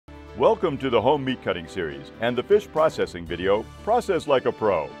Welcome to the Home Meat Cutting Series and the fish processing video, Process Like a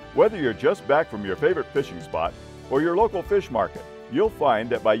Pro. Whether you're just back from your favorite fishing spot or your local fish market, you'll find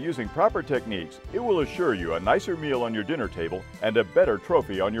that by using proper techniques, it will assure you a nicer meal on your dinner table and a better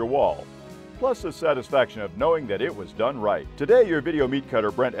trophy on your wall. Plus the satisfaction of knowing that it was done right. Today, your video meat cutter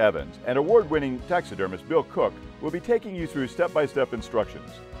Brent Evans and award-winning taxidermist Bill Cook will be taking you through step-by-step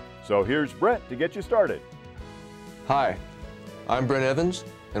instructions. So here's Brent to get you started. Hi, I'm Brent Evans,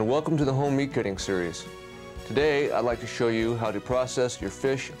 and welcome to the Home Meat Cutting Series. Today, I'd like to show you how to process your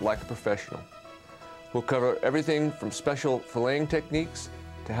fish like a professional. We'll cover everything from special filleting techniques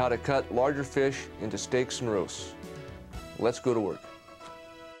to how to cut larger fish into steaks and roasts. Let's go to work.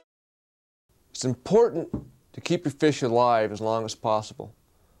 It's important to keep your fish alive as long as possible.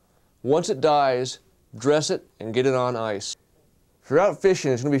 Once it dies, dress it and get it on ice. If you're out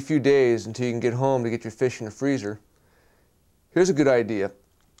fishing, it's going to be a few days until you can get home to get your fish in the freezer. Here's a good idea.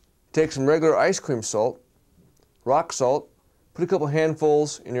 Take some regular ice cream salt, rock salt, put a couple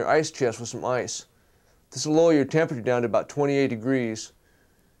handfuls in your ice chest with some ice. This will lower your temperature down to about 28 degrees.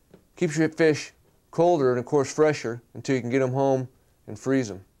 Keeps your fish colder and of course fresher until you can get them home and freeze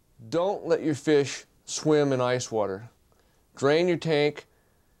them. Don't let your fish swim in ice water. Drain your tank,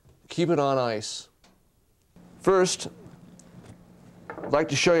 keep it on ice. First, I'd like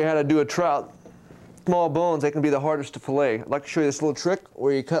to show you how to do a trout. Small bones, they can be the hardest to fillet. I'd like to show you this little trick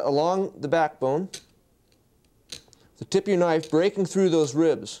where you cut along the backbone, the tip of your knife breaking through those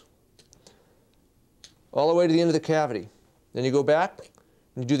ribs all the way to the end of the cavity. Then you go back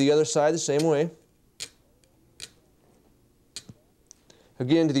and you do the other side the same way.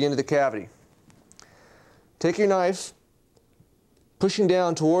 Again to the end of the cavity. Take your knife, pushing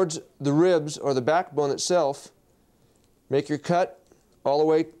down towards the ribs or the backbone itself, make your cut all the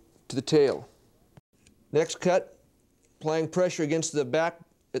way to the tail. Next cut, applying pressure against the back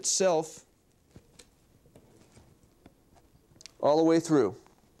itself all the way through.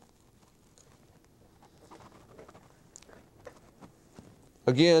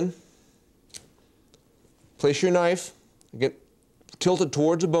 Again, place your knife, get tilted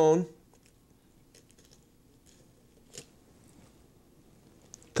towards the bone,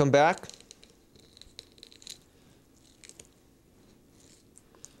 come back,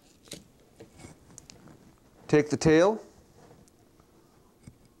 take the tail,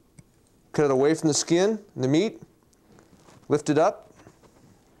 cut it away from the skin and the meat, lift it up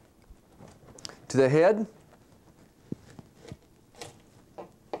to the head,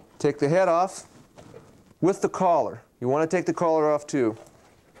 take the head off with the collar. You want to take the collar off too.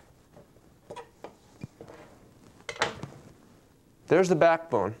 There's the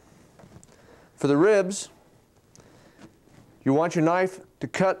backbone. For the ribs, you want your knife to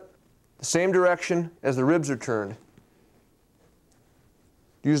cut the same direction as the ribs are turned.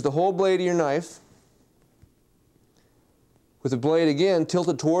 Use the whole blade of your knife with the blade again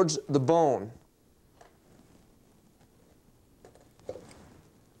tilted towards the bone.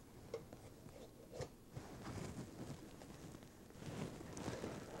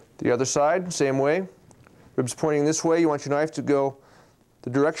 The other side, same way. Ribs pointing this way, you want your knife to go the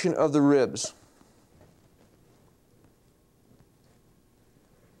direction of the ribs.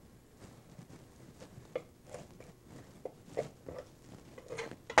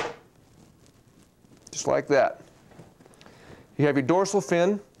 Just like that. You have your dorsal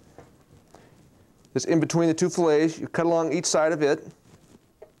fin that's in between the two fillets. You cut along each side of it.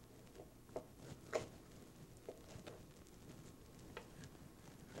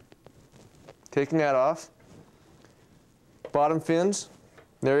 Taking that off. Bottom fins,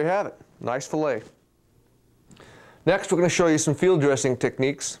 there you have it. Nice fillet. Next, we're going to show you some field dressing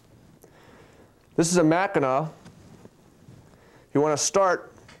techniques. This is a Mackinac. You want to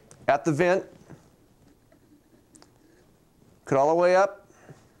start at the vent, cut all the way up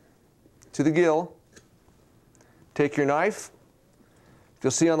to the gill. Take your knife.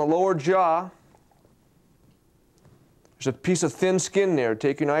 You'll see on the lower jaw, there's a piece of thin skin there.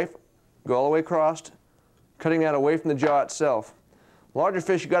 Take your knife, go all the way across, cutting that away from the jaw itself. Larger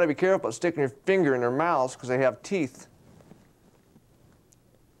fish, you've got to be careful about sticking your finger in their mouths because they have teeth.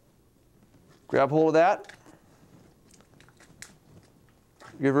 Grab hold of that.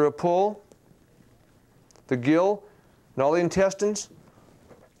 Give her a pull. The gill and all the intestines.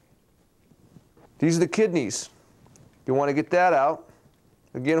 These are the kidneys. You want to get that out.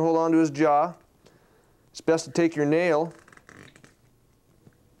 Again, hold on to his jaw. It's best to take your nail.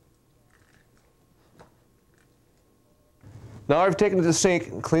 Now I've taken it to the sink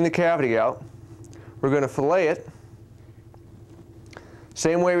and cleaned the cavity out. We're going to fillet it.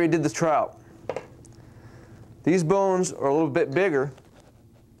 Same way we did the trout. These bones are a little bit bigger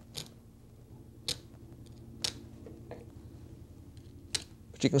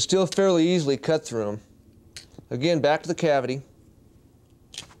but you can still fairly easily cut through them. Again, back to the cavity.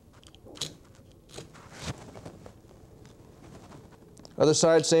 Other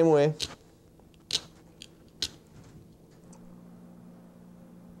side, same way.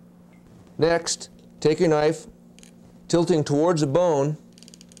 Next, take your knife, tilting towards the bone,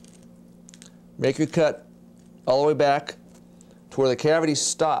 make your cut all the way back to where the cavity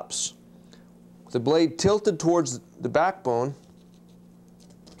stops. With the blade tilted towards the backbone,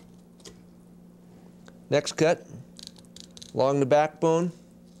 next cut along the backbone.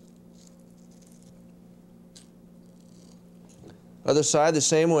 Other side the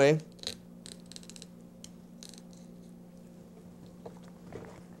same way.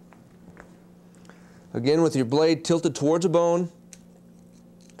 Again, with your blade tilted towards the bone,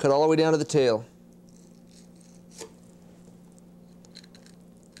 cut all the way down to the tail.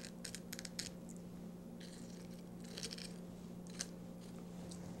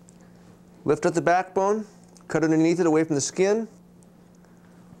 Lift up the backbone, cut underneath it away from the skin,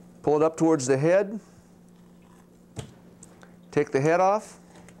 pull it up towards the head, take the head off,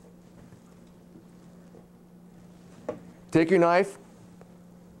 take your knife,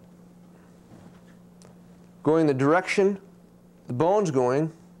 going the direction the bone's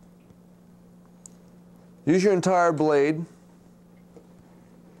going, use your entire blade,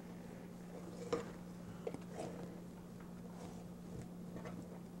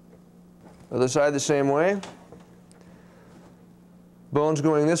 other side the same way, bone's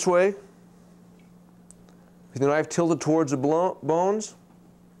going this way, with the knife tilted towards the bones.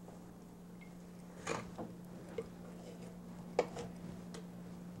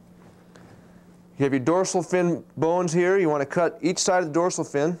 You have your dorsal fin bones here. You want to cut each side of the dorsal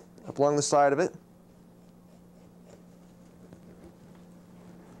fin up along the side of it.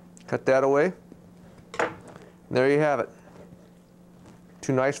 Cut that away. And there you have it.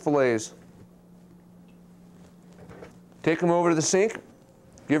 Two nice fillets. Take them over to the sink,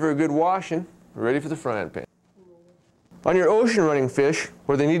 give her a good washing, ready for the frying pan. On your ocean running fish,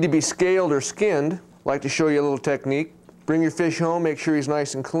 where they need to be scaled or skinned, I'd like to show you a little technique. Bring your fish home, make sure he's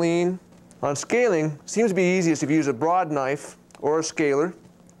nice and clean. On scaling, it seems to be easiest if you use a broad knife or a scaler.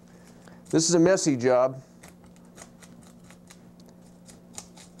 This is a messy job.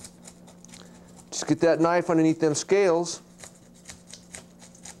 Just get that knife underneath them scales.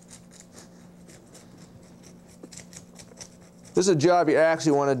 This is a job you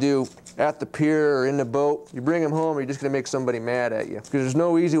actually want to do at the pier or in the boat. You bring them home, you're just going to make somebody mad at you. Because there's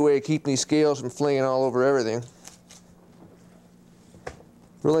no easy way of keeping these scales from flinging all over everything.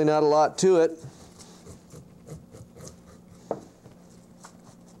 Really not a lot to it.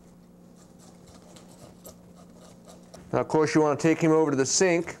 Now, of course, you want to take him over to the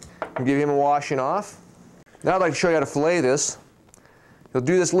sink and give him a washing off. Now I'd like to show you how to fillet this. You'll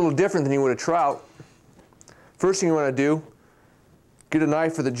do this a little different than you would a trout. First thing you want to do, get a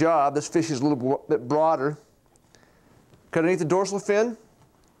knife for the job. This fish is a little bit broader. Cut underneath the dorsal fin,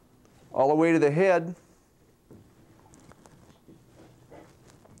 all the way to the head.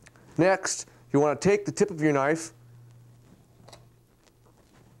 Next, you want to take the tip of your knife,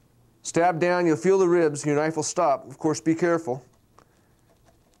 stab down, you'll feel the ribs, your knife will stop. Of course, be careful.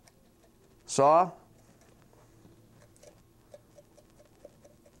 Saw.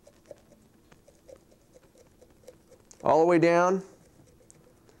 All the way down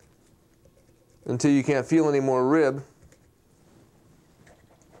until you can't feel any more rib.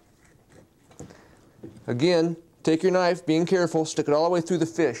 Again, take your knife, being careful, stick it all the way through the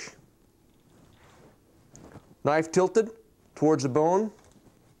fish. Knife tilted towards the bone.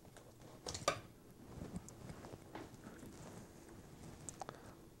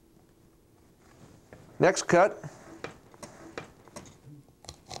 Next cut,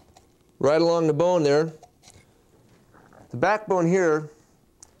 right along the bone there. The backbone here,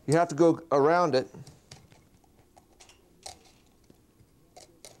 you have to go around it.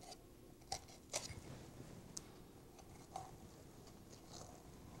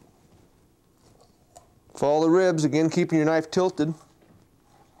 Follow the ribs, again keeping your knife tilted.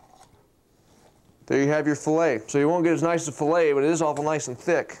 There you have your fillet. So you won't get as nice as a fillet, but it is awful nice and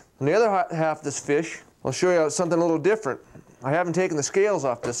thick. On the other half of this fish, I'll show you something a little different. I haven't taken the scales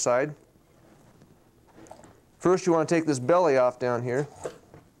off this side. First you want to take this belly off down here.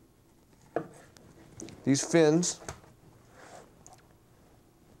 These fins.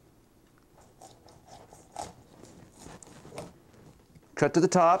 Cut to the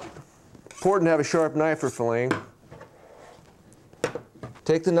top. Important to have a sharp knife for filleting.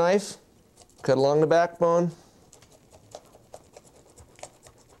 Take the knife, cut along the backbone.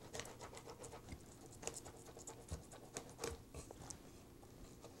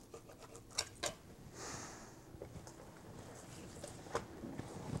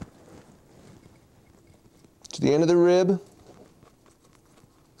 the end of the rib.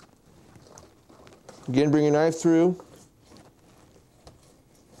 Again, bring your knife through.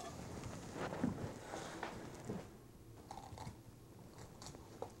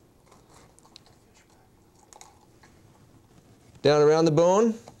 Down around the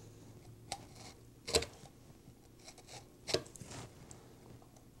bone.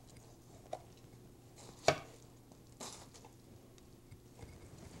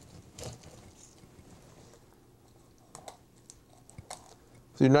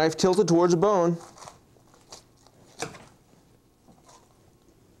 With your knife tilted towards the bone.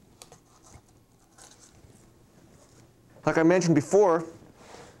 Like I mentioned before,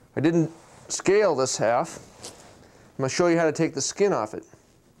 I didn't scale this half. I'm going to show you how to take the skin off it.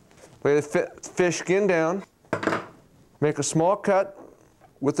 Lay the fish skin down, make a small cut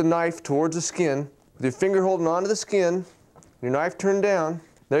with the knife towards the skin, with your finger holding onto the skin, your knife turned down.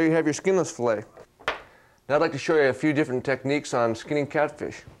 There you have your skinless fillet. Now I'd like to show you a few different techniques on skinning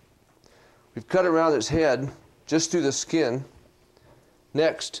catfish. We've cut around its head just through the skin.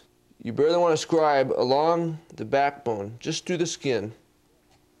 Next, you barely want to scribe along the backbone, just through the skin.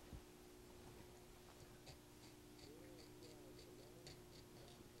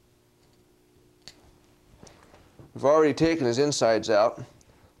 We've already taken his insides out.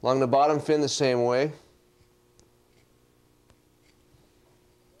 Along the bottom fin the same way.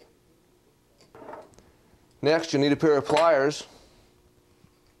 Next, you'll need a pair of pliers.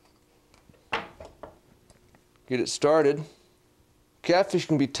 Get it started. Catfish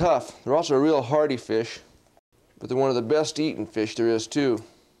can be tough. They're also a real hardy fish, but they're one of the best eaten fish there is too.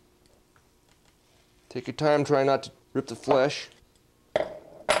 Take your time, try not to rip the flesh. You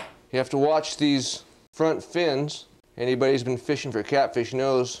have to watch these front fins. Anybody who's been fishing for catfish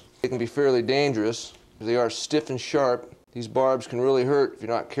knows they can be fairly dangerous because they are stiff and sharp. These barbs can really hurt if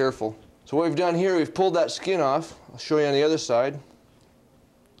you're not careful. So what we've done here, we've pulled that skin off. I'll show you on the other side.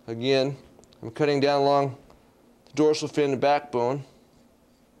 Again, I'm cutting down along the dorsal fin and backbone.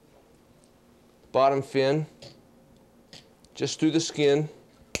 Bottom fin, just through the skin.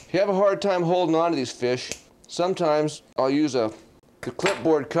 If you have a hard time holding on to these fish, sometimes I'll use the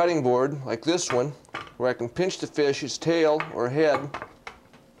clipboard cutting board like this one, where I can pinch the fish's tail or head.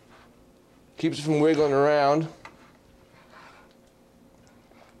 Keeps it from wiggling around.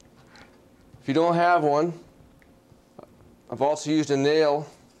 If you don't have one, I've also used a nail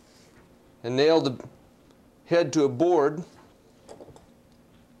and nailed the head to a board.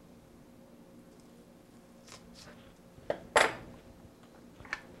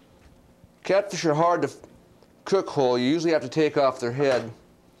 Catfish are hard to cook whole. You usually have to take off their head.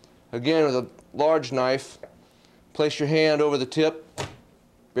 Again, with a large knife, place your hand over the tip,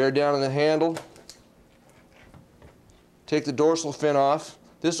 bear down on the handle, take the dorsal fin off.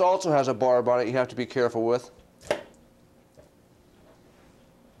 This also has a barb on it you have to be careful with.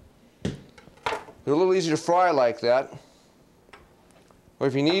 They're a little easy to fry like that, or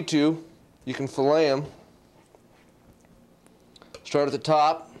if you need to, you can fillet them. Start at the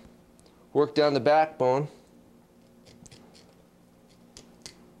top, work down the backbone.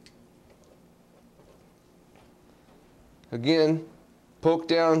 Again, poke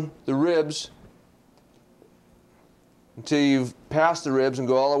down the ribs until you've passed the ribs and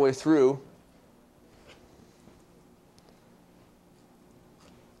go all the way through.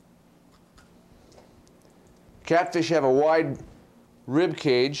 Catfish have a wide rib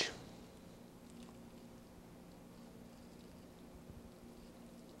cage.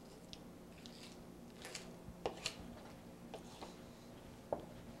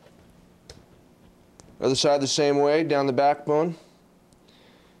 Other side the same way, down the backbone.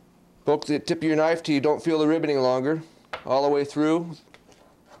 Poke the tip of your knife till you don't feel the rib any longer, all the way through.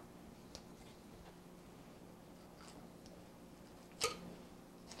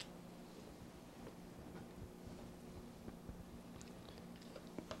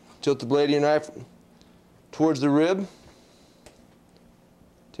 Tilt the blade of your knife towards the rib.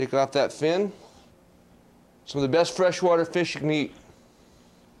 Take off that fin. Some of the best freshwater fish you can eat.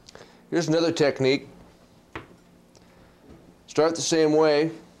 Here's another technique. Start the same way,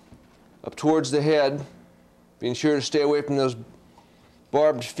 up towards the head, being sure to stay away from those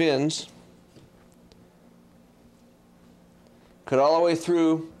barbed fins. Cut all the way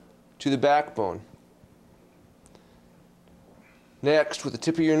through to the backbone. Next, with the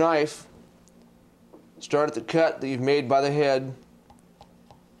tip of your knife, start at the cut that you've made by the head,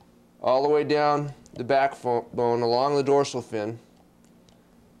 all the way down the backbone along the dorsal fin.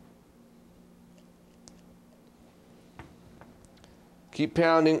 Keep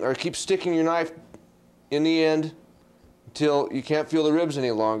pounding, or keep sticking your knife in the end until you can't feel the ribs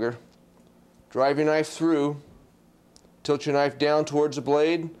any longer. Drive your knife through Tilt your knife down towards the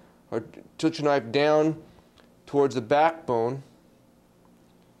blade, or tilt your knife down towards the backbone.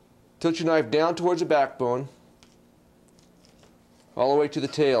 Tilt your knife down towards the backbone, all the way to the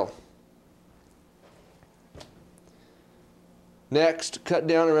tail. Next, cut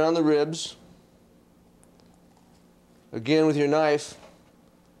down around the ribs. Again with your knife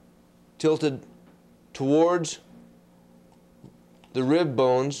tilted towards the rib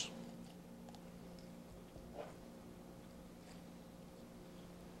bones.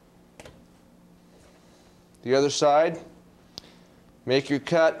 The other side, make your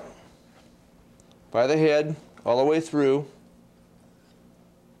cut by the head all the way through.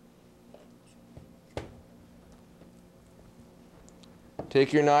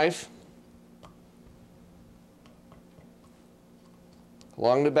 Take your knife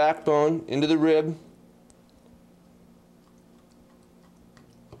along the backbone into the rib.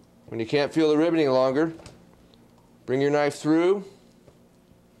 When you can't feel the rib any longer, bring your knife through,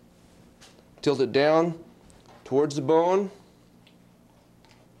 tilt it down towards the bone.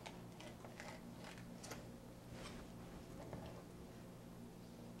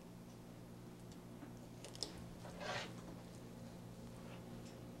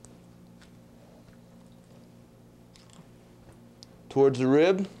 Towards the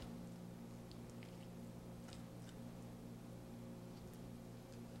rib.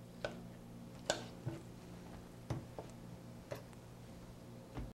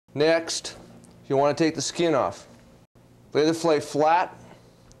 Next, you want to take the skin off. Lay the fillet flat.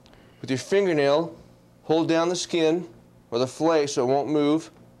 With your fingernail, hold down the skin or the fillet so it won't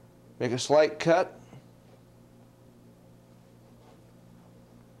move. Make a slight cut.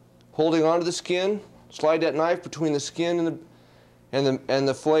 Holding onto the skin, slide that knife between the skin and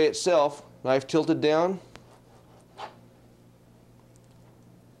the fillet itself. Knife tilted down.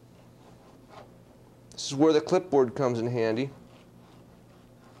 This is where the clipboard comes in handy.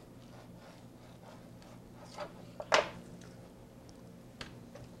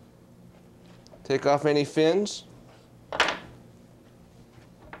 Take off any fins.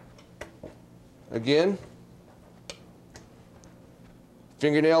 Again,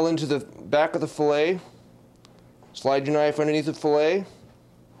 fingernail into the back of the fillet. Slide your knife underneath the fillet.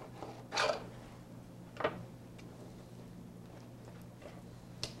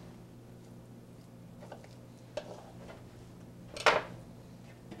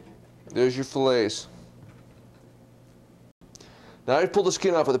 There's your fillets. Now I pull the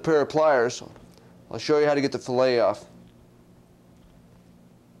skin off with a pair of pliers. I'll show you how to get the fillet off.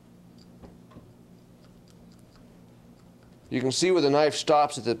 You can see where the knife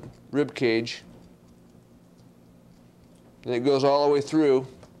stops at the rib cage. And it goes all the way through.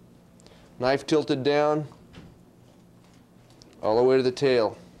 Knife tilted down, all the way to the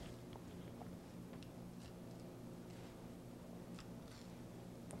tail.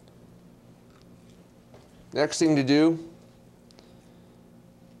 Next thing to do,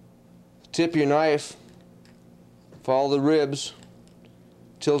 tip your knife, follow the ribs,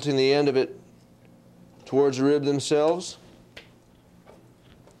 tilting the end of it towards the rib themselves.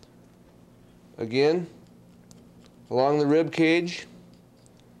 Again, along the rib cage.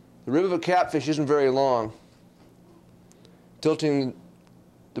 The rib of a catfish isn't very long. Tilting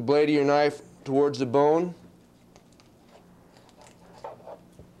the blade of your knife towards the bone.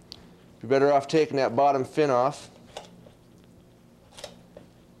 You're better off taking that bottom fin off.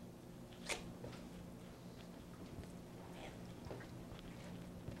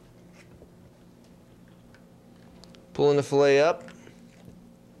 Pulling the fillet up.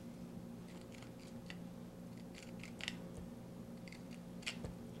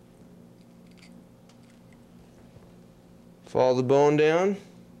 Follow the bone down.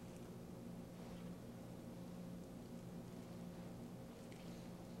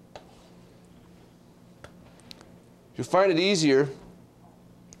 You'll find it easier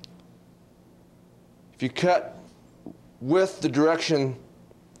if you cut with the direction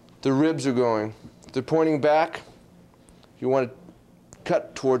the ribs are going. If they're pointing back, you want to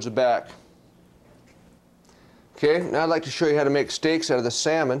cut towards the back. Okay, now I'd like to show you how to make steaks out of the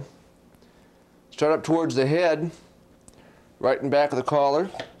salmon. Start up towards the head. Right in back of the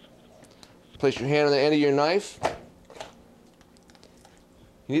collar. Place your hand on the end of your knife.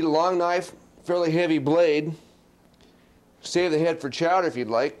 You need a long knife, fairly heavy blade. Save the head for chowder if you'd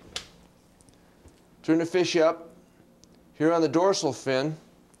like. Turn the fish up. Here on the dorsal fin,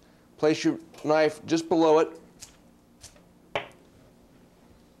 place your knife just below it.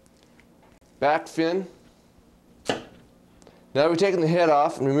 Back fin. Now we've taken the head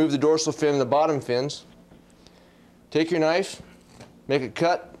off and remove the dorsal fin and the bottom fins. Take your knife, make a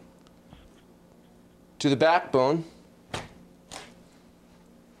cut to the backbone.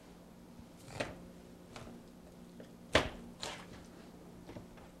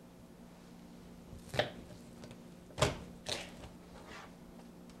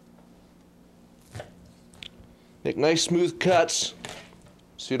 Make nice smooth cuts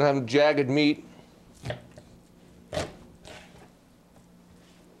so you don't have jagged meat.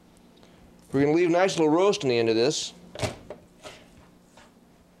 We're going to leave a nice little roast on the end of this.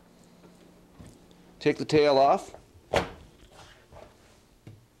 Take the tail off. You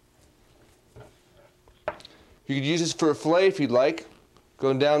could use this for a fillet if you'd like.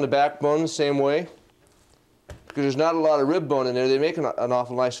 Going down the backbone the same way. Because there's not a lot of rib bone in there, they make an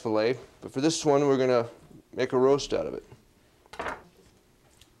awful nice fillet. But for this one, we're going to make a roast out of it.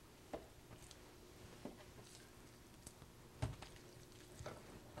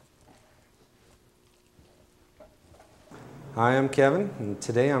 Hi, I'm Kevin, and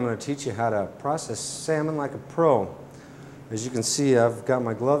today I'm going to teach you how to process salmon like a pro. As you can see, I've got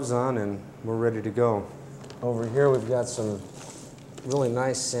my gloves on and we're ready to go. Over here we've got some really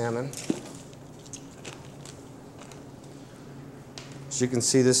nice salmon. As you can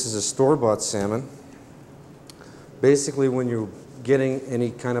see, this is a store-bought salmon. Basically, when you're getting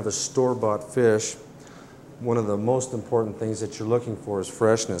any kind of a store-bought fish, one of the most important things that you're looking for is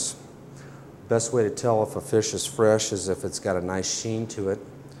freshness. Best way to tell if a fish is fresh is if it's got a nice sheen to it.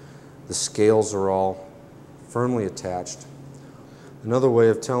 The scales are all firmly attached. Another way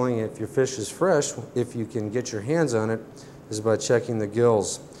of telling if your fish is fresh, if you can get your hands on it, is by checking the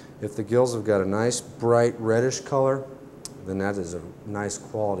gills. If the gills have got a nice bright reddish color, then that is a nice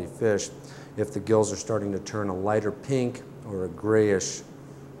quality fish. If the gills are starting to turn a lighter pink or a grayish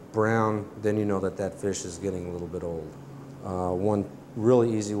brown, then you know that that fish is getting a little bit old. One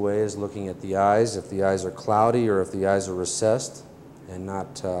really easy way is looking at the eyes. If the eyes are cloudy or if the eyes are recessed and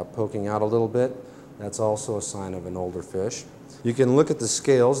not poking out a little bit, that's also a sign of an older fish. You can look at the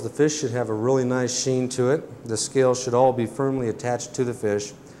scales. The fish should have a really nice sheen to it. The scales should all be firmly attached to the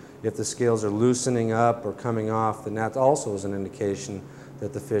fish. If the scales are loosening up or coming off, then that also is an indication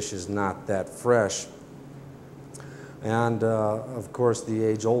that the fish is not that fresh. And of course, the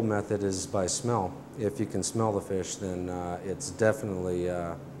age-old method is by smell. If you can smell the fish, then it's definitely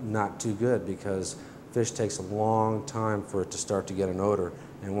not too good, because fish takes a long time for it to start to get an odor,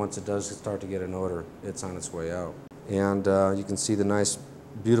 and once it does start to get an odor, it's on its way out. And you can see the nice,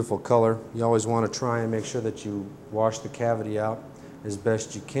 beautiful color. You always want to try and make sure that you wash the cavity out as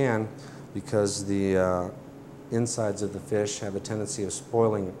best you can, because the insides of the fish have a tendency of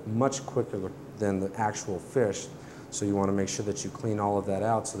spoiling much quicker than the actual fish. So you want to make sure that you clean all of that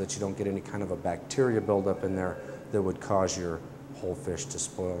out so that you don't get any kind of a bacteria buildup in there that would cause your whole fish to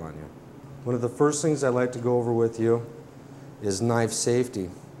spoil on you. One of the first things I like to go over with you is knife safety.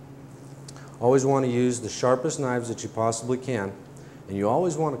 Always want to use the sharpest knives that you possibly can, and you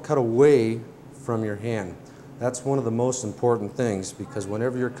always want to cut away from your hand. That's one of the most important things, because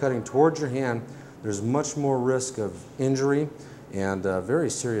whenever you're cutting towards your hand, there's much more risk of injury and a very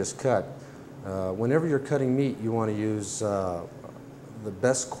serious cut. Whenever you're cutting meat, you want to use the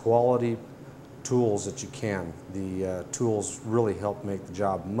best quality tools that you can. The tools really help make the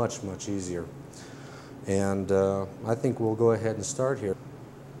job much, much easier. And I think we'll go ahead and start here.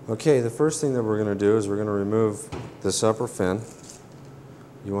 Okay, the first thing that we're going to do is we're going to remove this upper fin.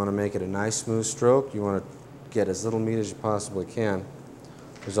 You want to make it a nice smooth stroke. You want to get as little meat as you possibly can.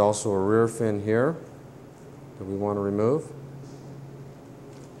 There's also a rear fin here that we want to remove.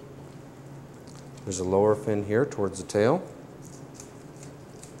 There's a lower fin here towards the tail.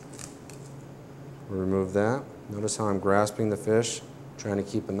 We'll remove that. Notice how I'm grasping the fish, trying to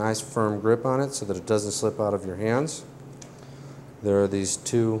keep a nice firm grip on it so that it doesn't slip out of your hands. There are these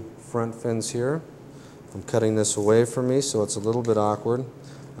two front fins here. I'm cutting this away from me, so it's a little bit awkward.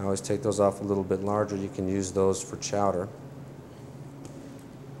 I always take those off a little bit larger. You can use those for chowder.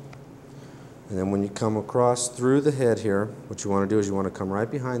 And then when you come across through the head here, what you want to do is you want to come right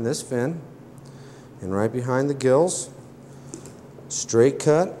behind this fin and right behind the gills. Straight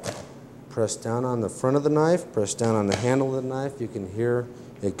cut. Press down on the front of the knife, press down on the handle of the knife. You can hear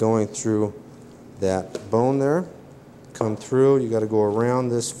it going through that bone there. Come through, you got to go around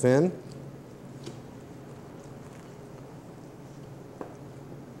this fin.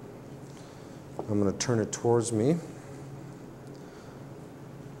 I'm going to turn it towards me.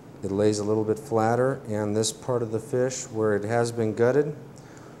 It lays a little bit flatter, and this part of the fish where it has been gutted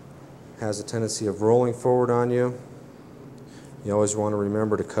has a tendency of rolling forward on you. You always want to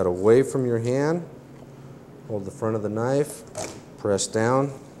remember to cut away from your hand, hold the front of the knife, press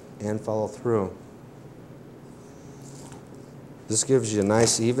down, and follow through. This gives you a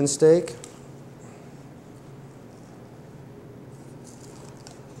nice even steak.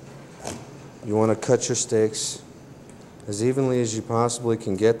 You want to cut your steaks as evenly as you possibly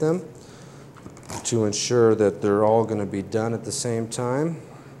can get them to ensure that they're all going to be done at the same time.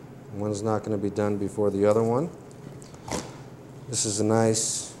 One's not going to be done before the other one. This is a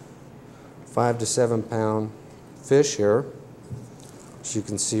nice 5 to 7 pound fish here. As you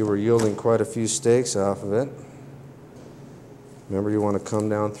can see, we're yielding quite a few steaks off of it. Remember, you want to come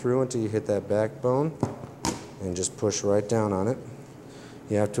down through until you hit that backbone and just push right down on it.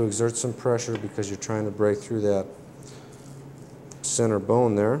 You have to exert some pressure because you're trying to break through that center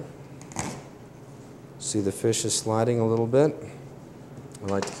bone there. See, the fish is sliding a little bit. I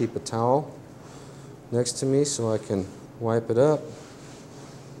like to keep a towel next to me so I can wipe it up.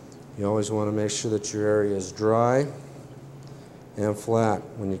 You always want to make sure that your area is dry and flat.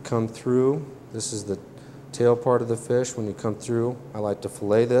 When you come through, this is the tail part of the fish. When you come through, I like to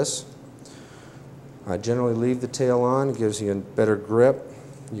fillet this. I generally leave the tail on. It gives you a better grip.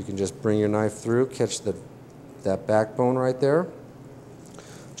 You can just bring your knife through, catch that backbone right there.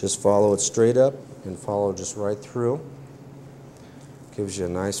 Just follow it straight up and follow just right through. Gives you a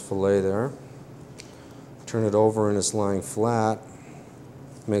nice fillet there. Turn it over and it's lying flat.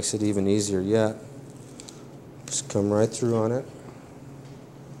 Makes it even easier yet. Just come right through on it.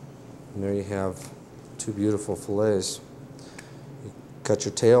 And there you have two beautiful fillets. You cut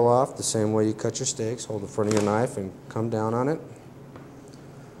your tail off the same way you cut your steaks. Hold the front of your knife and come down on it.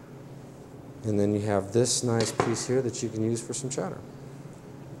 And then you have this nice piece here that you can use for some chowder.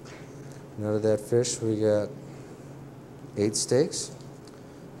 And out of that fish we got 8 steaks,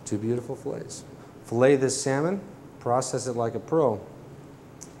 2 beautiful fillets. Fillet this salmon, process it like a pro.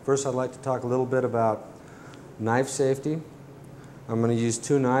 First, I'd like to talk a little bit about knife safety. I'm going to use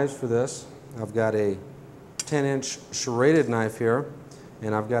 2 knives for this. I've got a 10-inch serrated knife here,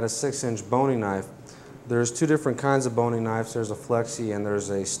 and I've got a 6-inch boning knife. There's 2 different kinds of boning knives. There's a flexi and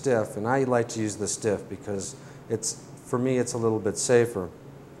there's a stiff, and I like to use the stiff because for me it's a little bit safer.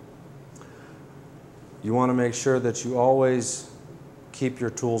 You want to make sure that you always keep your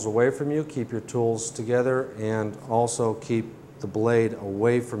tools away from you, keep your tools together, and also keep the blade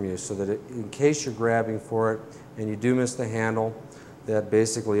away from you so that in case you're grabbing for it and you do miss the handle, that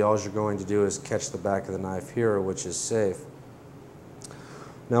basically all you're going to do is catch the back of the knife here, which is safe.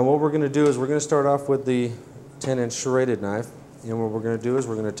 Now what we're going to do is we're going to start off with the 10-inch serrated knife, and what we're going to do is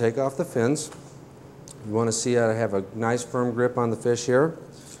we're going to take off the fins. You want to see I have a nice firm grip on the fish here.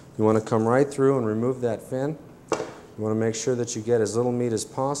 You want to come right through and remove that fin. You want to make sure that you get as little meat as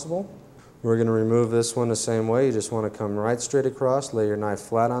possible. We're going to remove this one the same way. You just want to come right straight across, lay your knife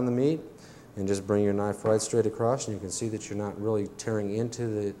flat on the meat, and just bring your knife right straight across, and you can see that you're not really tearing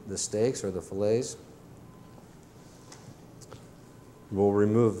into the steaks or the fillets. We'll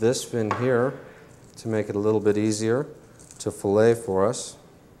remove this fin here to make it a little bit easier to fillet for us.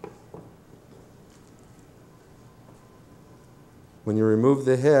 When you remove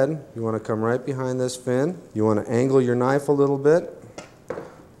the head, you want to come right behind this fin. You want to angle your knife a little bit.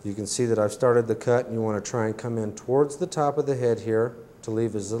 You can see that I've started the cut, and you want to try and come in towards the top of the head here to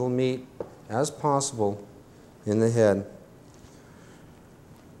leave as little meat as possible in the head.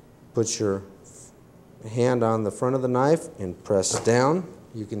 Put your hand on the front of the knife and press down.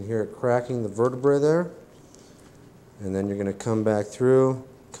 You can hear it cracking the vertebrae there. And then you're going to come back through,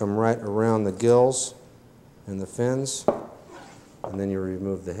 come right around the gills and the fins, and then you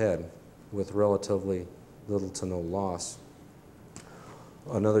remove the head with relatively little to no loss.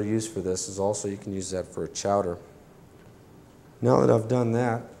 Another use for this is also you can use that for a chowder. Now that I've done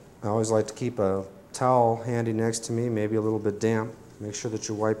that, I always like to keep a towel handy next to me, maybe a little bit damp. Make sure that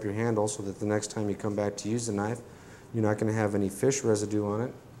you wipe your handle so that the next time you come back to use the knife, you're not going to have any fish residue on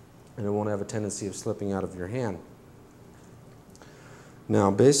it, and it won't have a tendency of slipping out of your hand. Now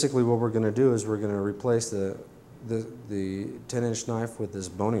basically what we're going to do is we're going to replace the 10-inch knife with this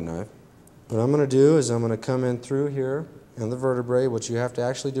boning knife. What I'm going to do is I'm going to come in through here and the vertebrae. What you have to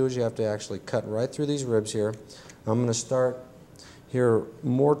actually do is you have to actually cut right through these ribs here. I'm going to start here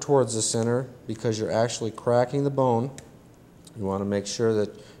more towards the center because you're actually cracking the bone. You want to make sure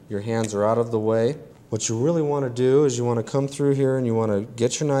that your hands are out of the way. What you really want to do is you want to come through here and you want to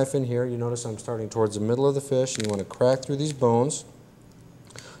get your knife in here. You notice I'm starting towards the middle of the fish, and you want to crack through these bones.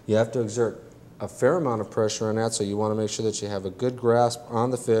 You have to exert a fair amount of pressure on that, so you want to make sure that you have a good grasp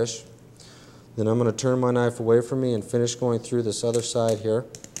on the fish. Then I'm going to turn my knife away from me and finish going through this other side here.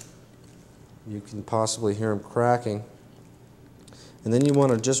 You can possibly hear them cracking. And then you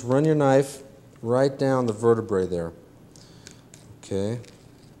want to just run your knife right down the vertebrae there. Okay.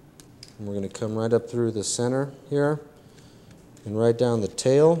 And we're going to come right up through the center here and right down the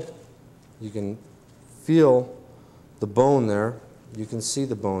tail. You can feel the bone there. You can see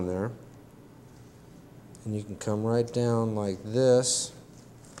the bone there. And you can come right down like this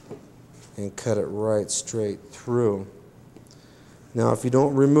and cut it right straight through. Now if you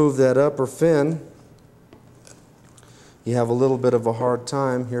don't remove that upper fin, you have a little bit of a hard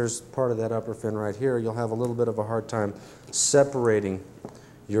time, here's part of that upper fin right here, you'll have a little bit of a hard time separating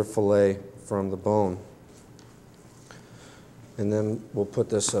your fillet from the bone. And then we'll put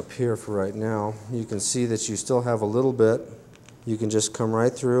this up here for right now. You can see that you still have a little bit. You can just come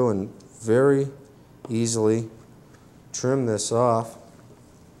right through and very easily trim this off.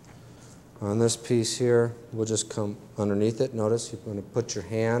 On this piece here, we'll just come underneath it. Notice you're going to put your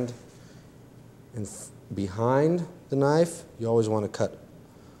hand behind the knife. You always want to cut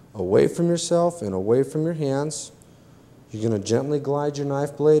away from yourself and away from your hands. You're going to gently glide your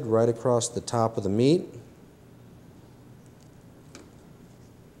knife blade right across the top of the meat.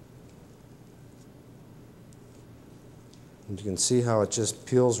 And you can see how it just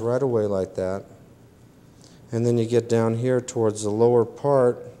peels right away like that. And then you get down here towards the lower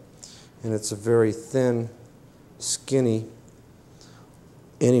part, and it's a very thin, skinny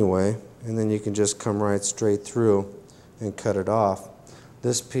anyway, and then you can just come right straight through and cut it off.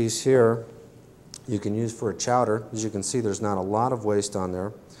 This piece here you can use for a chowder. As you can see, there's not a lot of waste on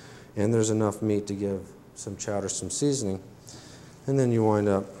there, and there's enough meat to give some chowder some seasoning, and then you wind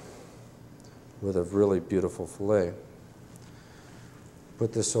up with a really beautiful fillet.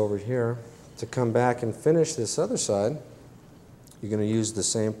 Put this over here. To come back and finish this other side, you're going to use the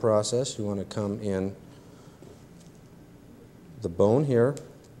same process. You want to come in the bone here.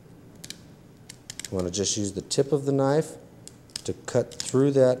 You want to just use the tip of the knife to cut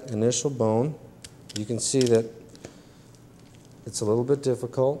through that initial bone. You can see that it's a little bit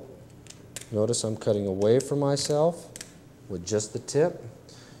difficult. Notice I'm cutting away from myself with just the tip.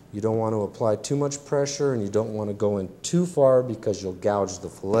 You don't want to apply too much pressure, and you don't want to go in too far because you'll gouge the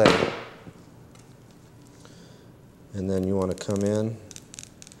fillet. And then you want to come in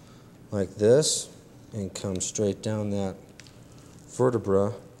like this and come straight down that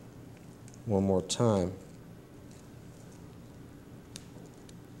vertebra one more time.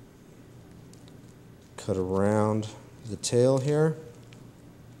 Cut around the tail here,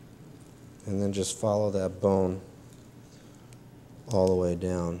 and then just follow that bone all the way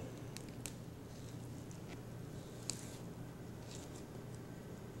down.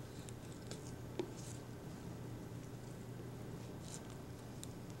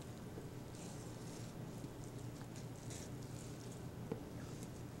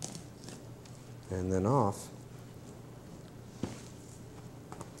 And then off.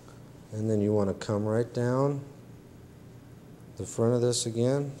 And then you want to come right down the front of this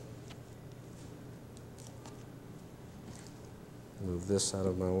again. Move this out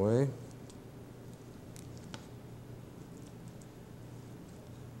of my way.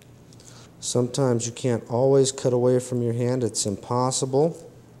 Sometimes you can't always cut away from your hand. It's impossible.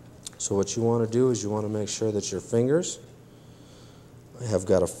 So what you want to do is you want to make sure that your fingers have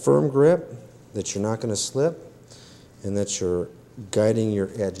got a firm grip, that you're not going to slip, and that you're guiding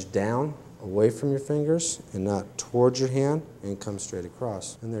your edge down away from your fingers and not towards your hand, and come straight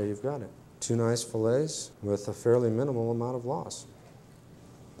across. And there you've got it. Two nice fillets with a fairly minimal amount of loss.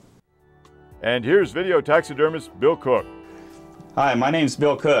 And here's video taxidermist Bill Cook. Hi, my name's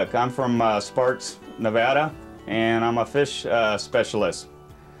Bill Cook. I'm from Sparks, Nevada, and I'm a fish specialist.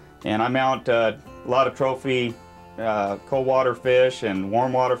 And I mount a lot of trophy cold water fish and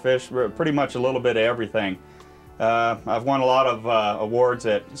warm water fish, pretty much a little bit of everything. I've won a lot of awards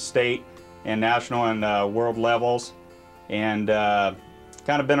at state and national and world levels, and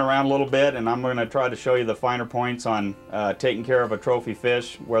kind of been around a little bit, and I'm going to try to show you the finer points on taking care of a trophy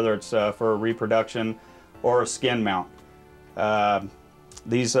fish, whether it's for a reproduction or a skin mount.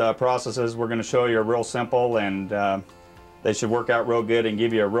 These processes we're going to show you are real simple, and they should work out real good and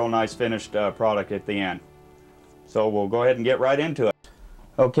give you a real nice finished product at the end. So we'll go ahead and get right into it.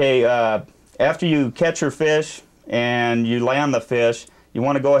 Okay, after you catch your fish and you land the fish, you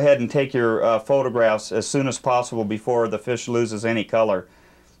want to go ahead and take your photographs as soon as possible before the fish loses any color.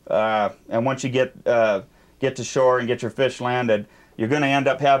 And once you get to shore and get your fish landed, you're going to end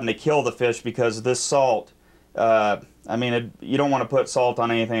up having to kill the fish because this salt, I mean, you don't want to put salt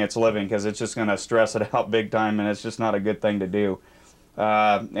on anything that's living because it's just going to stress it out big time, and it's just not a good thing to do.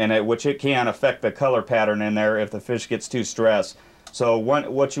 Which it can affect the color pattern in there if the fish gets too stressed. So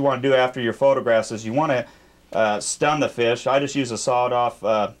what you want to do after your photographs is you want to stun the fish. I just use a sawed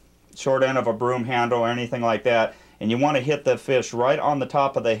off short end of a broom handle or anything like that, and you want to hit the fish right on the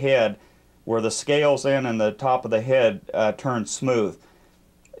top of the head where the scales in and the top of the head turn smooth.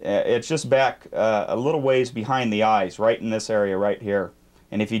 It's just back a little ways behind the eyes, right in this area right here.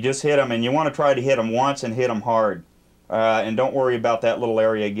 And if you just hit them, and you want to try to hit them once and hit them hard. And don't worry about that little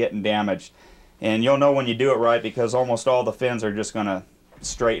area getting damaged. And you'll know when you do it right because almost all the fins are just going to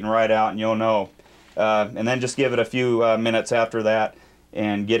straighten right out, and you'll know. and then just give it a few minutes after that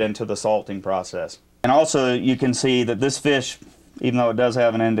and get into the salting process. And also you can see that this fish, even though it does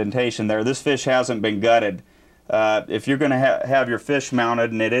have an indentation there, this fish hasn't been gutted. If you're going to have your fish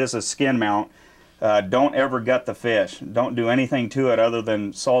mounted, and it is a skin mount, don't ever gut the fish. Don't do anything to it other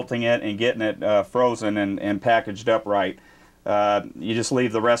than salting it and getting it frozen and packaged up right. You just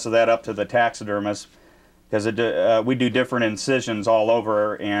leave the rest of that up to the taxidermist, because we do different incisions all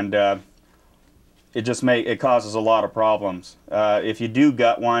over, and it causes a lot of problems. If you do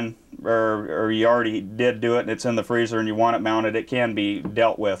gut one, or you already did do it and it's in the freezer and you want it mounted, it can be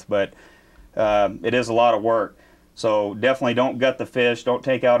dealt with, but it is a lot of work. So definitely don't gut the fish, don't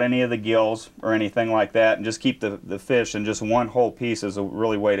take out any of the gills or anything like that, and just keep the fish in just one whole piece is a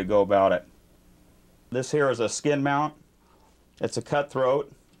really way to go about it. This here is a skin mount. It's a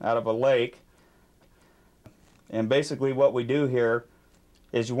cutthroat out of a lake. And basically what we do here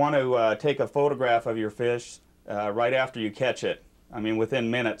is you want to take a photograph of your fish right after you catch it. I mean, within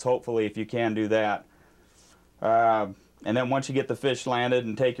minutes, hopefully, if you can do that. And then once you get the fish landed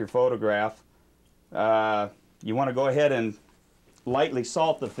and take your photograph, you want to go ahead and lightly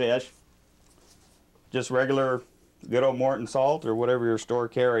salt the fish. Just regular good old Morton salt or whatever your store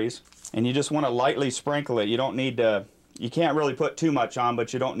carries. And you just want to lightly sprinkle it. You don't need to, you can't really put too much on,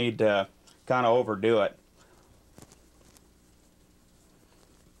 but you don't need to kind of overdo it.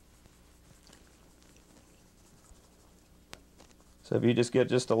 So if you just get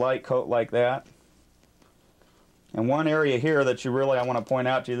just a light coat like that. And one area here that I want to point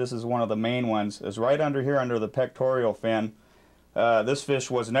out to you, this is one of the main ones, is right under here under the pectoral fin. This fish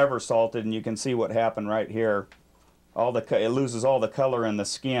was never salted, and you can see what happened right here. It loses all the color in the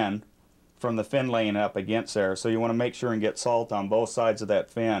skin from the fin laying up against there. So you want to make sure and get salt on both sides of that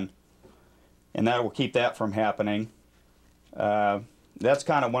fin. And that will keep that from happening. That's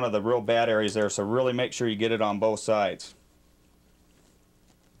kind of one of the real bad areas there, so really make sure you get it on both sides.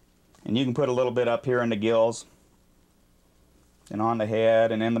 And you can put a little bit up here in the gills and on the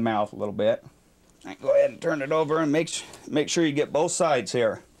head and in the mouth a little bit. And go ahead and turn it over and make sure you get both sides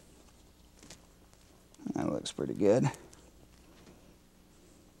here. That looks pretty good.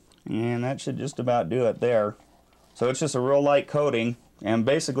 And that should just about do it there. So it's just a real light coating, and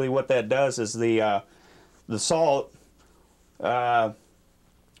basically what that does is the salt, when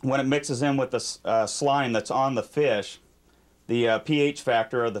it mixes in with the slime that's on the fish, the pH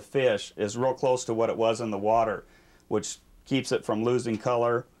factor of the fish is real close to what it was in the water, which keeps it from losing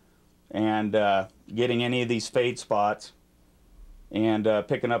color and getting any of these fade spots and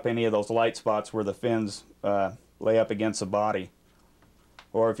picking up any of those light spots where the fins lay up against the body.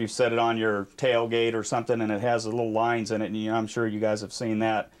 Or if you set it on your tailgate or something and it has little lines in it, and I'm sure you guys have seen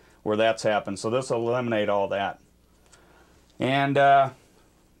that, where that's happened. So this will eliminate all that. And I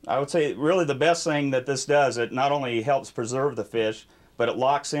would say really the best thing that this does, it not only helps preserve the fish, but it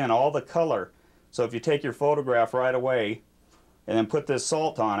locks in all the color. So if you take your photograph right away and then put this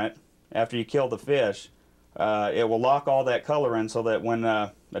salt on it after you kill the fish, it will lock all that color in, so that when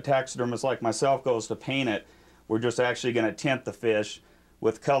a taxidermist like myself goes to paint it, we're just actually going to tint the fish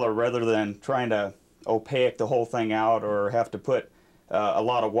with color rather than trying to opaque the whole thing out or have to put a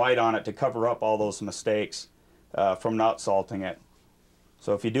lot of white on it to cover up all those mistakes from not salting it.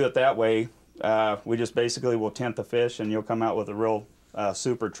 So if you do it that way, we just basically will tint the fish and you'll come out with a real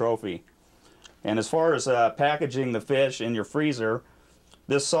super trophy. And as far as packaging the fish in your freezer,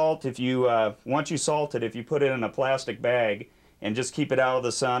 this salt, if you once you salt it, if you put it in a plastic bag and just keep it out of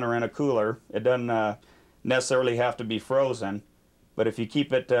the sun or in a cooler, it doesn't necessarily have to be frozen. But if you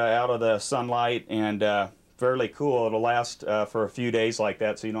keep it out of the sunlight and fairly cool, it'll last for a few days like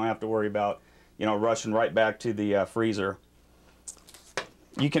that, so you don't have to worry about, rushing right back to the freezer.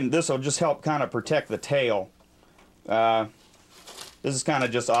 This will just help kind of protect the tail. This is kind of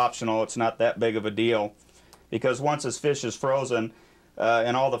just optional. It's not that big of a deal, because once this fish is frozen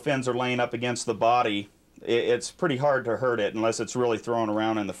and all the fins are laying up against the body, it's pretty hard to hurt it unless it's really thrown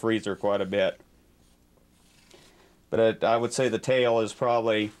around in the freezer quite a bit. But I would say the tail is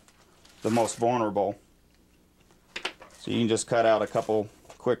probably the most vulnerable. So you can just cut out a couple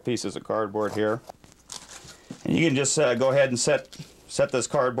quick pieces of cardboard here. And you can just go ahead and set this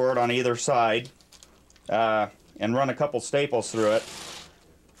cardboard on either side and run a couple staples through it.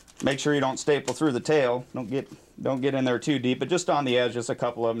 Make sure you don't staple through the tail. Don't get in there too deep, but just on the edge, just a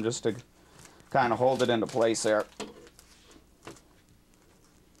couple of them, just to kind of hold it into place there.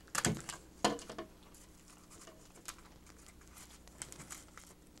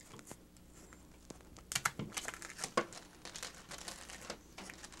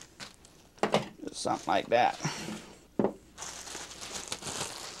 Just something like that.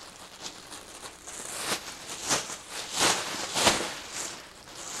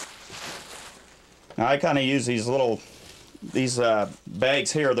 Now I kind of use these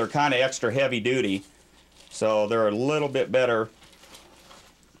bags here. They're kind of extra heavy duty, so they're a little bit better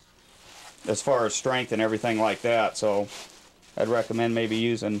as far as strength and everything like that. So I'd recommend maybe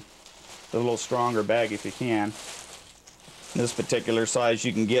using a little stronger bag if you can. This particular size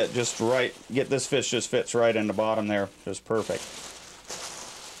you can get just right. This fish just fits right in the bottom there, just perfect.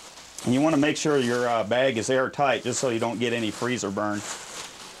 And you want to make sure your bag is airtight, just so you don't get any freezer burn.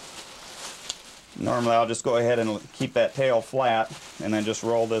 Normally I'll just go ahead and keep that tail flat and then just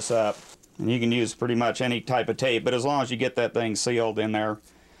roll this up. And you can use pretty much any type of tape, but as long as you get that thing sealed in there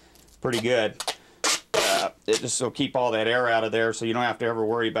pretty good, it just will keep all that air out of there, so you don't have to ever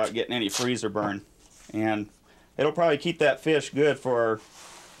worry about getting any freezer burn. And it'll probably keep that fish good for,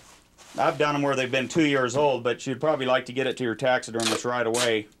 I've done them where they've been 2 years old, but you'd probably like to get it to your taxidermist right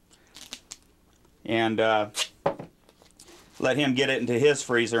away and let him get it into his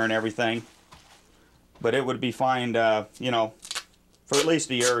freezer and everything. But it would be fine, you know, for at least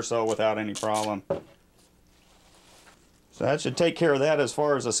a year or so without any problem. So that should take care of that as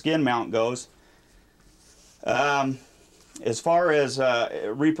far as a skin mount goes. As far as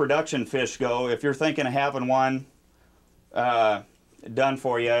reproduction fish go, if you're thinking of having one done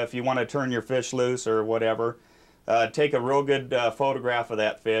for you, if you want to turn your fish loose or whatever, take a real good photograph of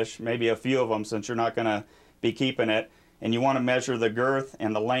that fish, maybe a few of them since you're not going to be keeping it, and you want to measure the girth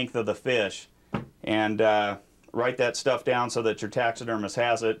and the length of the fish, and write that stuff down so that your taxidermist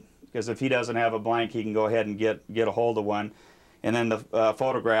has it, because if he doesn't have a blank, he can go ahead and get a hold of one. And then the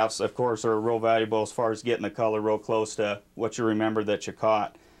photographs, of course, are real valuable as far as getting the color real close to what you remember that you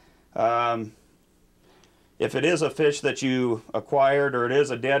caught. If it is a fish that you acquired, or it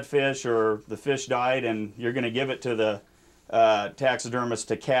is a dead fish, or the fish died and you're going to give it to the taxidermist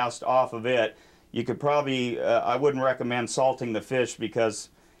to cast off of it, you could probably, I wouldn't recommend salting the fish, because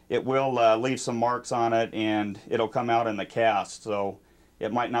it will leave some marks on it and it'll come out in the cast. So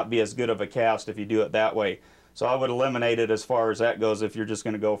it might not be as good of a cast if you do it that way. So I would eliminate it as far as that goes if you're just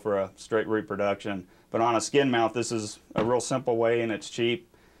going to go for a straight reproduction. But on a skin mount, this is a real simple way, and it's cheap.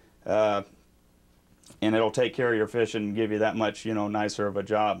 And it'll take care of your fish and give you that much, you know, nicer of a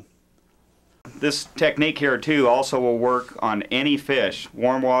job. This technique here too also will work on any fish,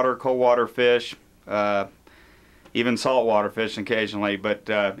 warm water, cold water fish, even saltwater fish occasionally, but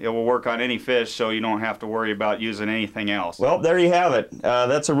it will work on any fish, so you don't have to worry about using anything else. Well, there you have it.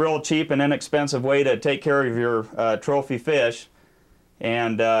 That's a real cheap and inexpensive way to take care of your trophy fish,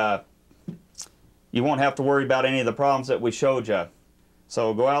 and you won't have to worry about any of the problems that we showed you.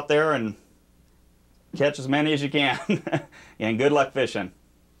 So go out there and catch as many as you can, and good luck fishing.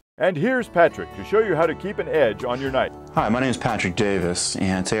 And here's Patrick to show you how to keep an edge on your knife. Hi, my name is Patrick Davis,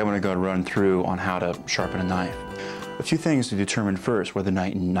 and today I'm going to go run through on how to sharpen a knife. A few things to determine first whether the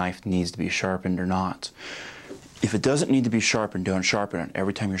knife needs to be sharpened or not. If it doesn't need to be sharpened, don't sharpen it.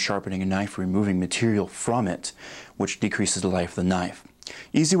 Every time you're sharpening a knife, you're removing material from it, which decreases the life of the knife.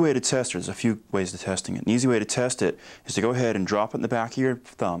 Easy way to test it, there's a few ways to testing it. An easy way to test it is to go ahead and drop it in the back of your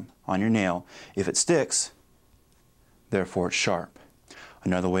thumb on your nail. If it sticks, therefore it's sharp.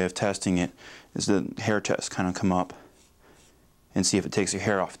 Another way of testing it is the hair test. Kind of come up and see if it takes your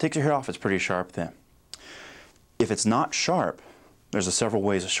hair off. If it takes your hair off, it's pretty sharp then. If it's not sharp, there's several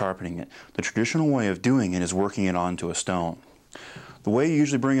ways of sharpening it. The traditional way of doing it is working it onto a stone. The way you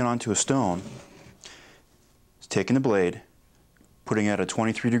usually bring it onto a stone is taking the blade, putting it at a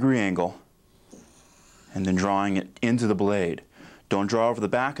 23-degree angle, and then drawing it into the blade. Don't draw over the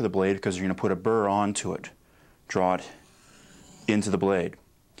back of the blade, because you're going to put a burr onto it. Draw it into the blade.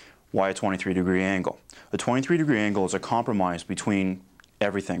 Why a 23-degree angle? A 23-degree angle is a compromise between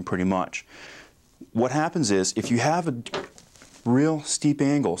everything, pretty much. What happens is, if you have a real steep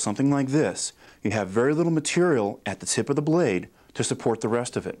angle, something like this, you have very little material at the tip of the blade to support the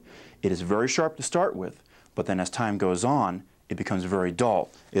rest of it. It is very sharp to start with, but then as time goes on, it becomes very dull.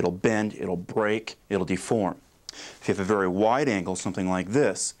 It'll bend, it'll break, it'll deform. If you have a very wide angle, something like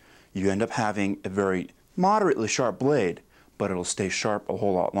this, you end up having a very moderately sharp blade, but it'll stay sharp a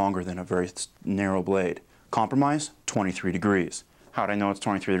whole lot longer than a very narrow blade. Compromise, 23 degrees. How do I know it's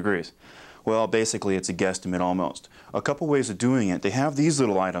 23 degrees? Well, basically it's a guesstimate almost. A couple ways of doing it. They have these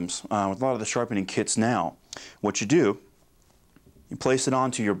little items with a lot of the sharpening kits now. What you do, you place it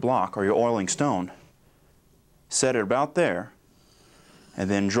onto your block or your oiling stone, set it about there,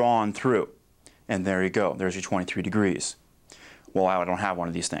 and then draw on through. And there you go. There's your 23 degrees. Well, I don't have one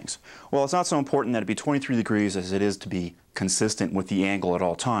of these things. Well, it's not so important that it be 23 degrees as it is to be consistent with the angle at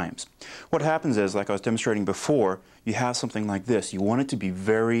all times. What happens is, like I was demonstrating before, you have something like this. You want it to be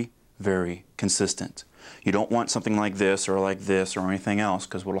very, very consistent. You don't want something like this or anything else,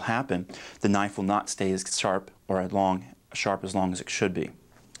 because what will happen, the knife will not stay as sharp or sharp as long as it should be.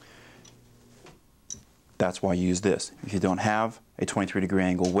 That's why you use this. If you don't have a 23-degree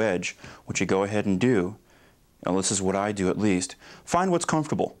angle wedge, what you go ahead and do, and this is what I do at least, find what's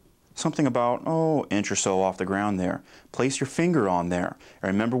comfortable. Something about, oh, inch or so off the ground there. Place your finger on there.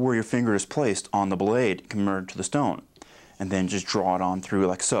 And remember where your finger is placed on the blade compared to the stone. And then just draw it on through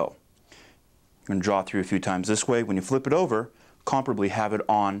like so. You're going to draw it through a few times this way. When you flip it over, comparably have it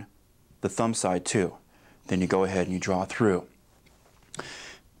on the thumb side too. Then you go ahead and you draw through.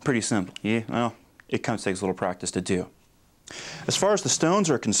 Pretty simple. Yeah, well, it kind of takes a little practice to do. As far as the stones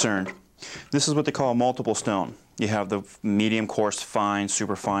are concerned, this is what they call a multiple stone. You have the medium, coarse, fine,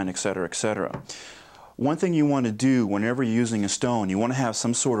 super fine, etc., etc. One thing you want to do whenever you're using a stone, you want to have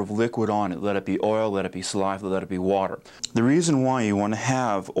some sort of liquid on it. Let it be oil, let it be saliva, let it be water. The reason why you want to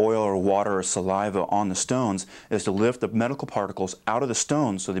have oil or water or saliva on the stones is to lift the medical particles out of the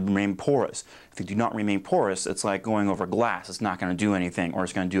stones so they remain porous. If they do not remain porous, it's like going over glass. It's not going to do anything, or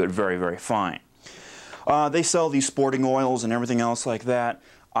it's going to do it very, very fine. They sell these sporting oils and everything else like that.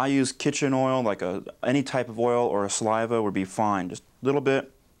 I use kitchen oil, like any type of oil, or a saliva would be fine. Just a little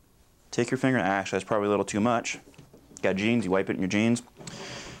bit. Take your finger. Actually, that's probably a little too much. Got jeans, you wipe it in your jeans.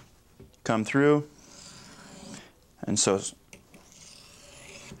 Come through. And so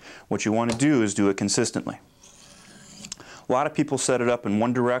what you want to do is do it consistently. A lot of people set it up in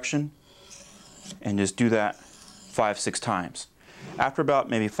one direction and just do that 5, 6 times. After about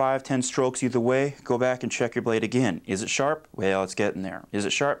maybe 5, 10 strokes either way, go back and check your blade again. Is it sharp? Well, it's getting there. Is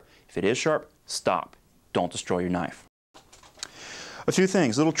it sharp? If it is sharp, stop. Don't destroy your knife. A few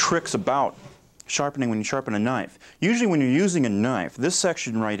things, little tricks about sharpening when you sharpen a knife. Usually when you're using a knife, this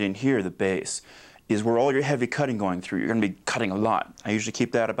section right in here, the base, is where all your heavy cutting going through. You're going to be cutting a lot. I usually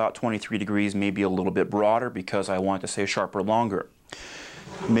keep that about 23 degrees, maybe a little bit broader, because I want it to stay sharper longer.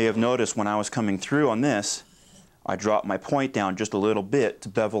 You may have noticed when I was coming through on this, I dropped my point down just a little bit to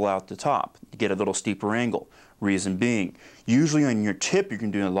bevel out the top, to get a little steeper angle. Reason being, usually on your tip you're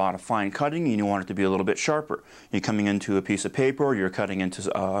going to do a lot of fine cutting and you want it to be a little bit sharper. You're coming into a piece of paper, you're cutting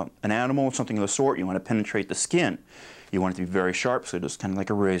into an animal, something of the sort, you want to penetrate the skin. You want it to be very sharp, so just kind of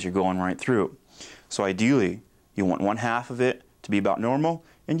like a razor going right through. So ideally, you want 1/2 of it to be about normal,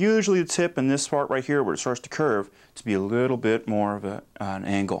 and usually the tip and this part right here where it starts to curve to be a little bit more of an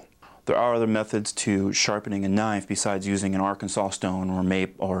angle. There are other methods to sharpening a knife besides using an Arkansas stone or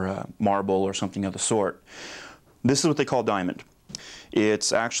maple or marble or something of the sort. This is what they call diamond.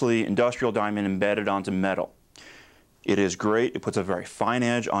 It's actually industrial diamond embedded onto metal. It is great. It puts a very fine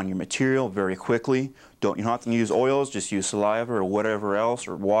edge on your material very quickly. You don't have to use oils, just use saliva or whatever else,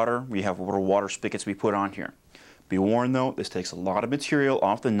 or water. We have little water spigots we put on here. Be warned though, this takes a lot of material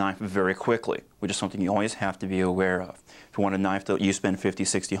off the knife very quickly, which is something you always have to be aware of. If you want a knife that you spend $50,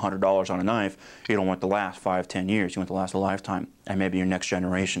 $60, $100 on a knife, you don't want it to last 5, 10 years. You want it to last a lifetime, and maybe your next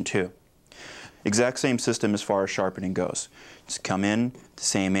generation too. Exact same system as far as sharpening goes. Just come in the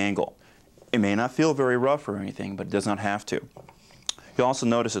same angle. It may not feel very rough or anything, but it does not have to. You'll also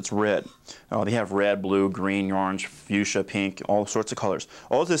notice it's red. They have red, blue, green, orange, fuchsia, pink, all sorts of colors.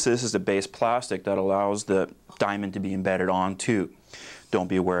 All this is a base plastic that allows the diamond to be embedded onto. Don't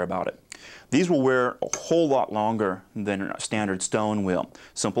be aware about it. These will wear a whole lot longer than a standard stone will.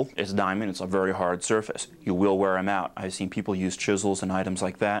 Simple, it's diamond, it's a very hard surface. You will wear them out. I've seen people use chisels and items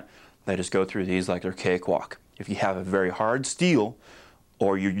like that. They just go through these like they're cakewalk. If you have a very hard steel,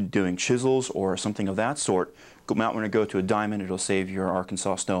 or you're doing chisels or something of that sort, you might want to go to a diamond. It'll save your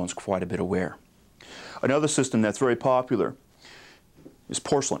Arkansas stones quite a bit of wear. Another system that's very popular is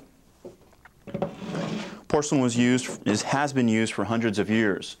porcelain. Porcelain has been used for hundreds of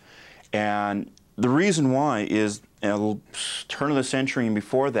years. And the reason why is, at the turn of the century and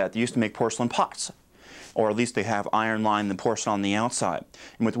before that, they used to make porcelain pots. Or at least they have iron lined the porcelain on the outside.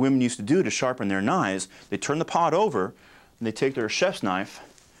 And what the women used to do to sharpen their knives, they turn the pot over, and they take their chef's knife,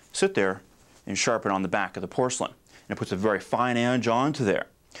 sit there, and sharpen on the back of the porcelain. And it puts a very fine edge onto there.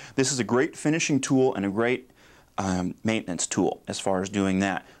 This is a great finishing tool and a great maintenance tool as far as doing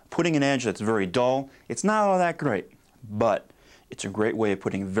that. Putting an edge that's very dull, it's not all that great, but it's a great way of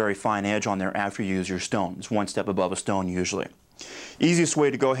putting a very fine edge on there after you use your stone. It's one step above a stone usually. Easiest way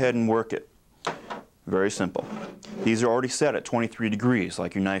to go ahead and work it. Very simple. These are already set at 23 degrees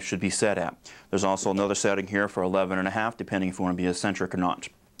like your knife should be set at. There's also another setting here for 11.5 depending if you want to be eccentric or not.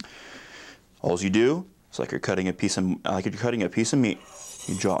 All you do is like you're cutting a piece of meat.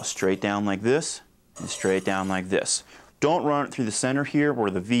 You draw straight down like this and straight down like this. Don't run it through the center here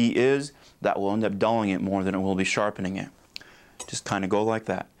where the V is. That will end up dulling it more than it will be sharpening it. Just kind of go like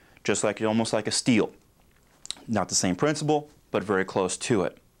that. Just like almost like a steel. Not the same principle, but very close to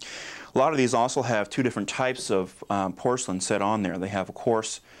it. A lot of these also have two different types of porcelain set on there. They have a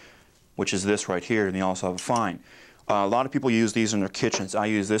coarse, which is this right here, and they also have a fine. A lot of people use these in their kitchens. I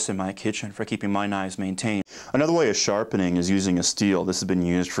use this in my kitchen for keeping my knives maintained. Another way of sharpening is using a steel. This has been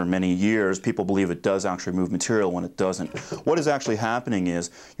used for many years. People believe it does actually remove material when it doesn't. What is actually happening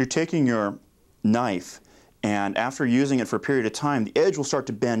is you're taking your knife, and after using it for a period of time, the edge will start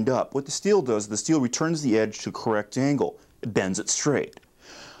to bend up. What the steel does, the steel returns the edge to a correct angle. It bends it straight.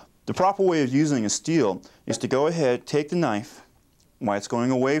 The proper way of using a steel is to go ahead, take the knife, while it's going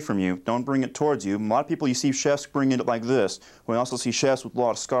away from you, don't bring it towards you. A lot of people, you see chefs bring it like this. We also see chefs with a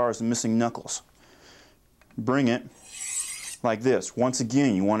lot of scars and missing knuckles. Bring it like this. Once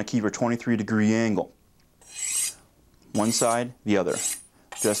again, you want to keep your 23-degree angle. One side, the other.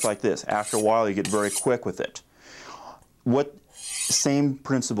 Just like this. After a while, you get very quick with it. Same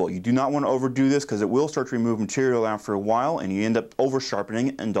principle. You do not want to overdo this because it will start to remove material after a while, and you end up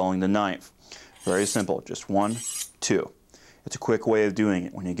over-sharpening and dulling the knife. Very simple. Just 1, 2. It's a quick way of doing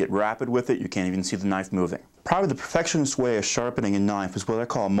it. When you get rapid with it, you can't even see the knife moving. Probably the perfectionist way of sharpening a knife is what I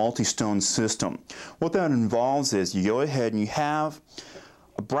call a multi-stone system. What that involves is you go ahead and you have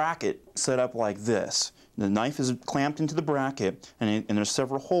a bracket set up like this. The knife is clamped into the bracket, and there's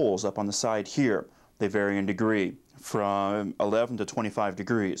several holes up on the side here. They vary in degree, from 11 to 25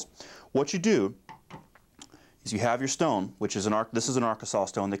 degrees. What you do is you have your stone, which is this is an Arkansas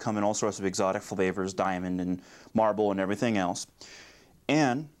stone. They come in all sorts of exotic flavors, diamond and marble and everything else.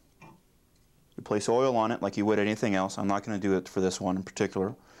 And you place oil on it like you would anything else. I'm not going to do it for this one in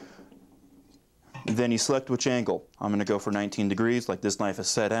particular. Then you select which angle. I'm going to go for 19 degrees like this knife is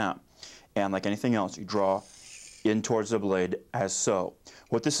set at. And like anything else, you draw in towards the blade as so.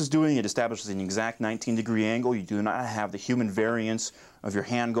 What this is doing, it establishes an exact 19-degree angle. You do not have the human variance of your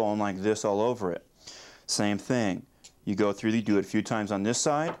hand going like this all over it. Same thing. You go through, you do it a few times on this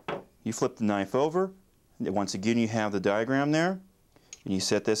side, you flip the knife over, and once again you have the diagram there, and you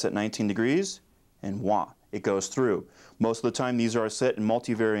set this at 19 degrees, and voila, it goes through. Most of the time these are set in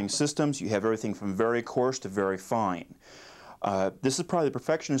multi-varying systems. You have everything from very coarse to very fine. This is probably the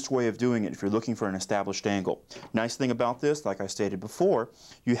perfectionist way of doing it if you're looking for an established angle. Nice thing about this, like I stated before,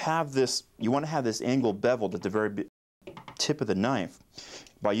 you want to have this angle beveled at the very tip of the knife.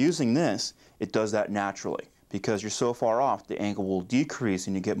 By using this, it does that naturally. Because you're so far off, the angle will decrease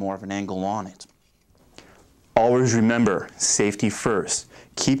and you get more of an angle on it. Always remember, safety first.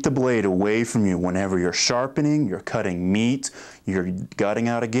 Keep the blade away from you whenever you're sharpening, you're cutting meat, you're gutting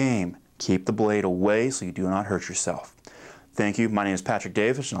out a game. Keep the blade away so you do not hurt yourself. Thank you. My name is Patrick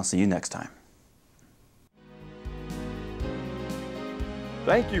Davis, and I'll see you next time.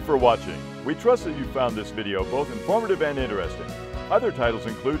 Thank you for watching. We trust that you found this video both informative and interesting. Other titles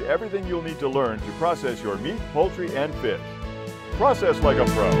include everything you'll need to learn to process your meat, poultry, and fish. Process like a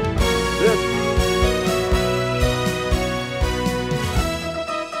pro. This